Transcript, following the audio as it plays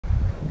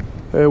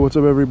Hey, what's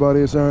up everybody?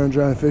 It's Iron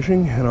Giant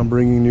Fishing, and I'm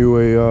bringing you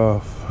a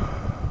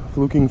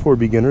Fluking for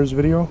Beginners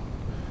video.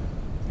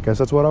 I guess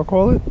that's what I'll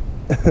call it.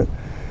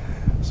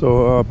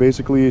 So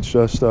basically it's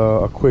just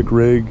a quick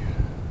rig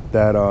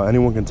that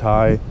anyone can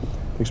tie,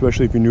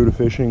 especially if you're new to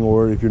fishing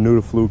or if you're new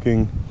to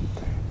fluking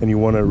and you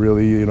want to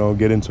really, you know,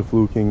 get into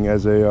fluking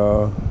as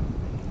a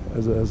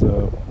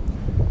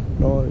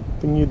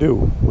thing you do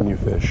when you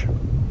fish.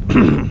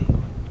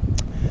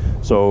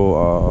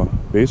 So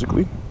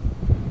basically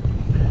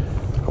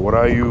what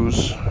I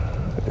use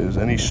is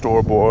any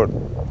store-bought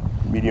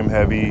medium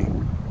heavy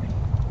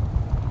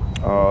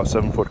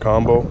 7-foot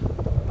combo.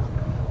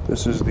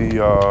 This is the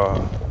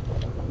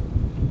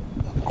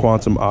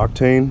Quantum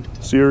Octane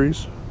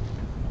series.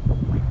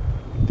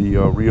 The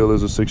reel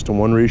is a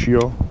 6-to-1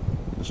 ratio.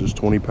 This is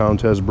 20-pound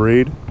test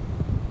braid.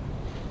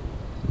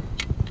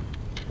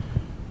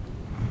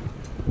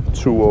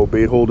 2-0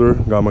 bait holder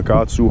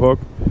Gamakatsu hook,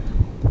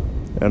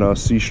 and a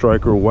Sea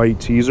Striker white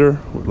teaser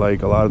with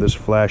like a lot of this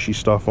flashy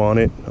stuff on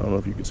it. I don't know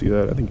if you can see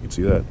that. I think you can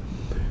see that.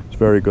 It's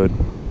very good.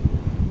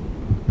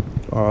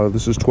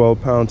 This is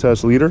 12-pound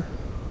test leader,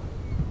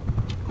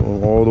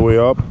 going all the way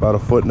up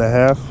about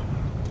 1.5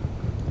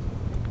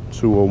 feet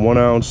to a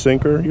 1-ounce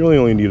sinker. You really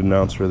only need an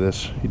ounce for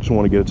this. You just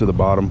want to get it to the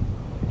bottom.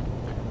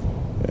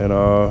 And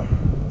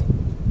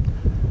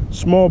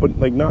small, but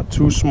like not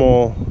too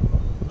small,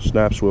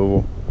 snap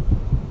swivel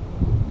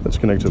that's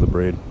connected to the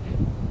braid.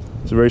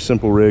 It's a very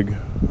simple rig.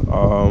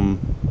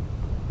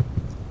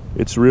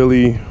 It's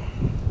really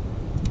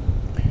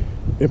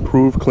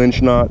improved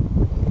clinch knot,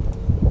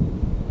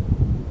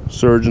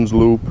 surgeon's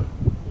loop,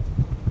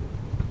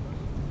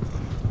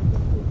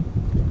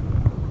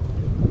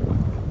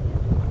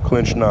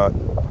 clinch knot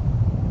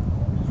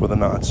for the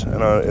knots.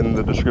 And in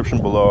the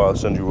description below, I'll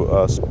send you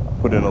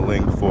put in a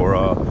link for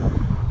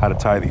how to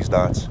tie these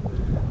knots.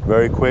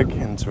 Very quick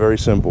and it's very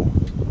simple.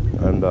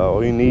 And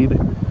all you need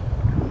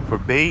for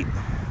bait,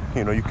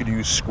 you know, you could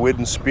use squid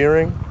and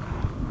spearing,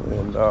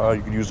 and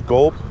you could use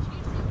gulp,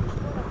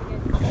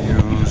 you could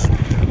use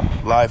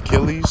live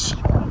killies,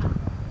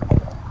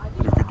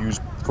 you could use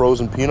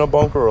frozen peanut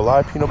bunker or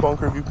live peanut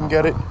bunker if you can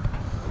get it.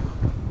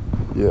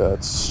 Yeah,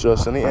 it's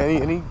just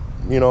any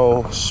you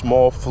know,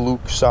 small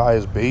fluke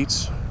size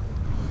baits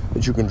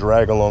that you can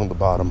drag along the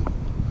bottom.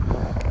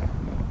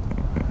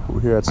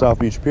 We're here at South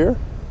Beach Pier,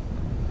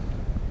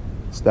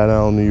 Staten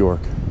Island, New York.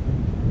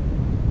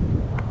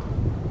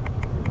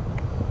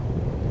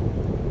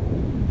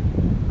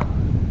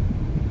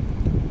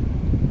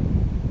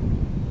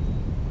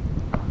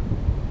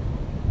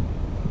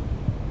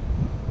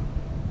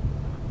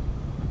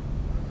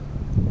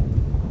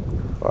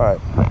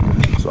 Alright,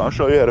 so I'll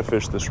show you how to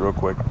fish this real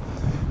quick.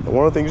 And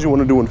one of the things you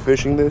want to do when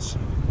fishing this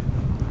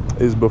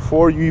is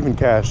before you even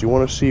cast, you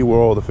want to see where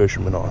all the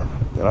fishermen are.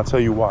 And I'll tell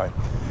you why.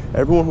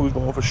 Everyone who's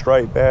going for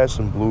striped bass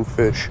and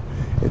bluefish,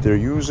 if they're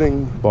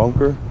using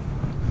bunker,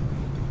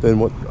 then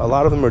what a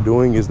lot of them are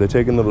doing is they're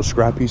taking little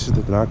scrap pieces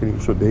that they're not going to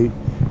use for bait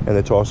and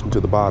they toss them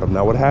to the bottom.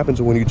 Now what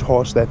happens when you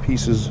toss those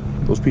pieces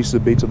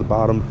of bait to the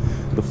bottom,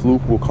 the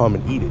fluke will come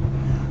and eat it.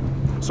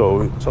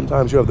 So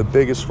sometimes you have the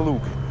biggest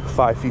fluke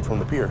 5 feet from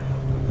the pier.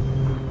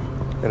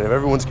 And if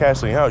everyone's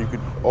casting out, you could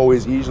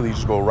always easily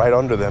just go right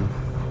under them,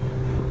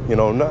 you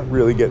know, not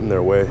really get in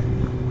their way.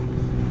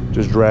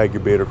 Just drag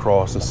your bait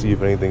across and see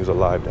if anything's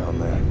alive down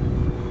there.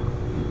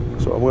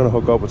 So I'm gonna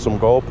hook up with some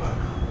gulp.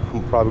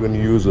 I'm probably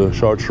gonna use a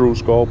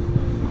chartreuse gulp,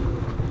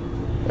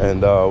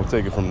 and we'll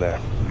take it from there.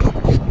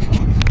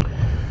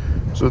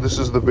 So this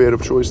is the bait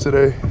of choice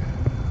today.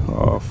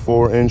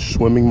 4-inch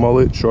swimming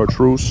mullet,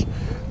 chartreuse.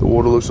 The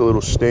water looks a little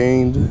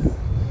stained,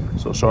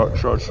 so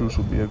chartreuse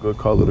would be a good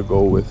color to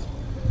go with.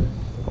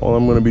 All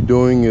I'm going to be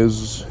doing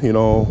is, you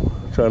know,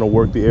 trying to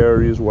work the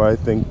areas where I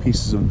think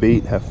pieces of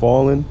bait have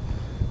fallen.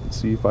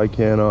 See if I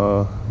can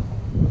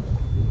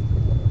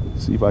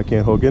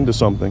hook into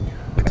something.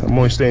 I'm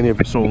only staying here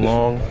for so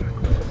long.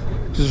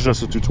 This is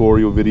just a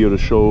tutorial video to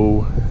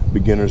show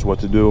beginners what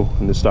to do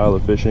in this style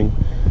of fishing.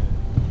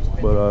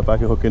 But if I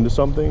can hook into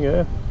something,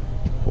 yeah,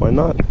 why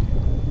not?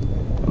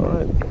 All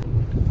right.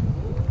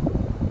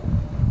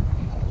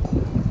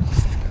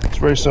 It's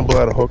very simple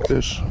how to hook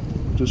this.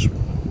 Just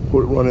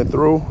run it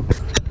through,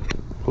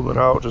 pull it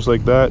out just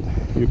like that,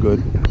 you're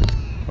good.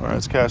 All right,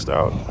 let's cast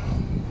out.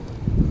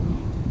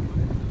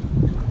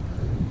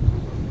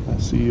 I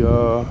see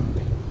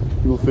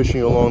people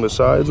fishing along the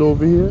sides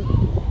over here.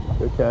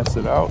 They cast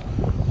it out.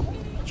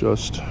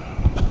 Just, it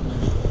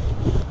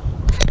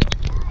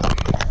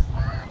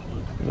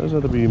doesn't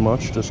have to be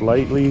much, just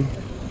lightly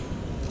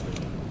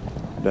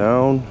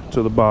down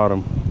to the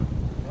bottom.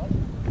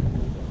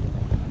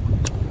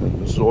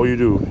 And this is all you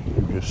do.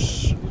 You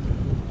just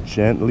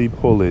gently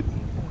pull it.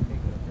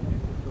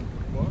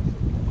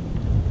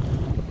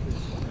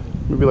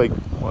 Maybe like,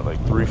 what, like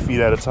 3 feet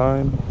at a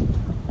time?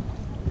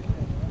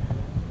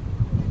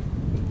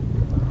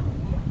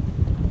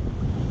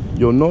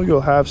 You'll know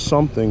you'll have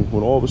something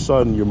when all of a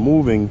sudden you're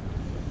moving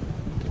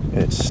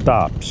and it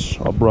stops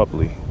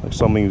abruptly, like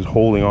something is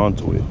holding on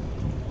to it.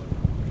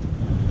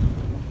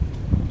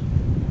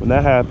 When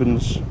that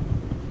happens,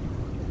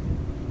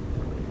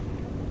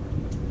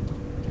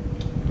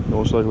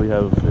 most likely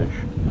have a fish.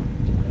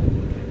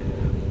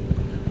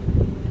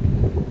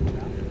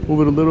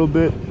 Move it a little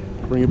bit,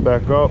 bring it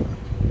back up.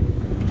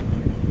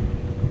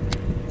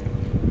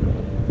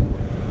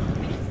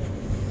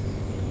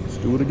 Let's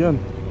do it again.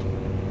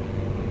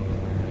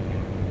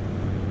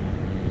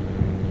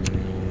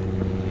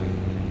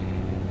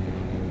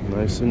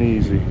 Nice and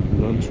easy,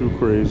 nothing too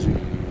crazy.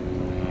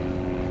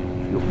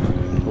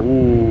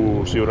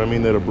 Oh, see what I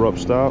mean? That abrupt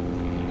stop.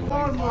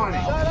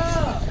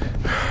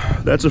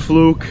 That's a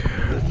fluke.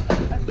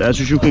 That's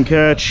what you can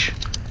catch.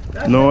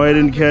 No, I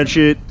didn't catch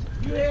it.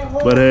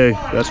 But hey,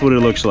 that's what it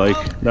looks like.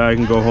 Now I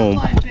can go home.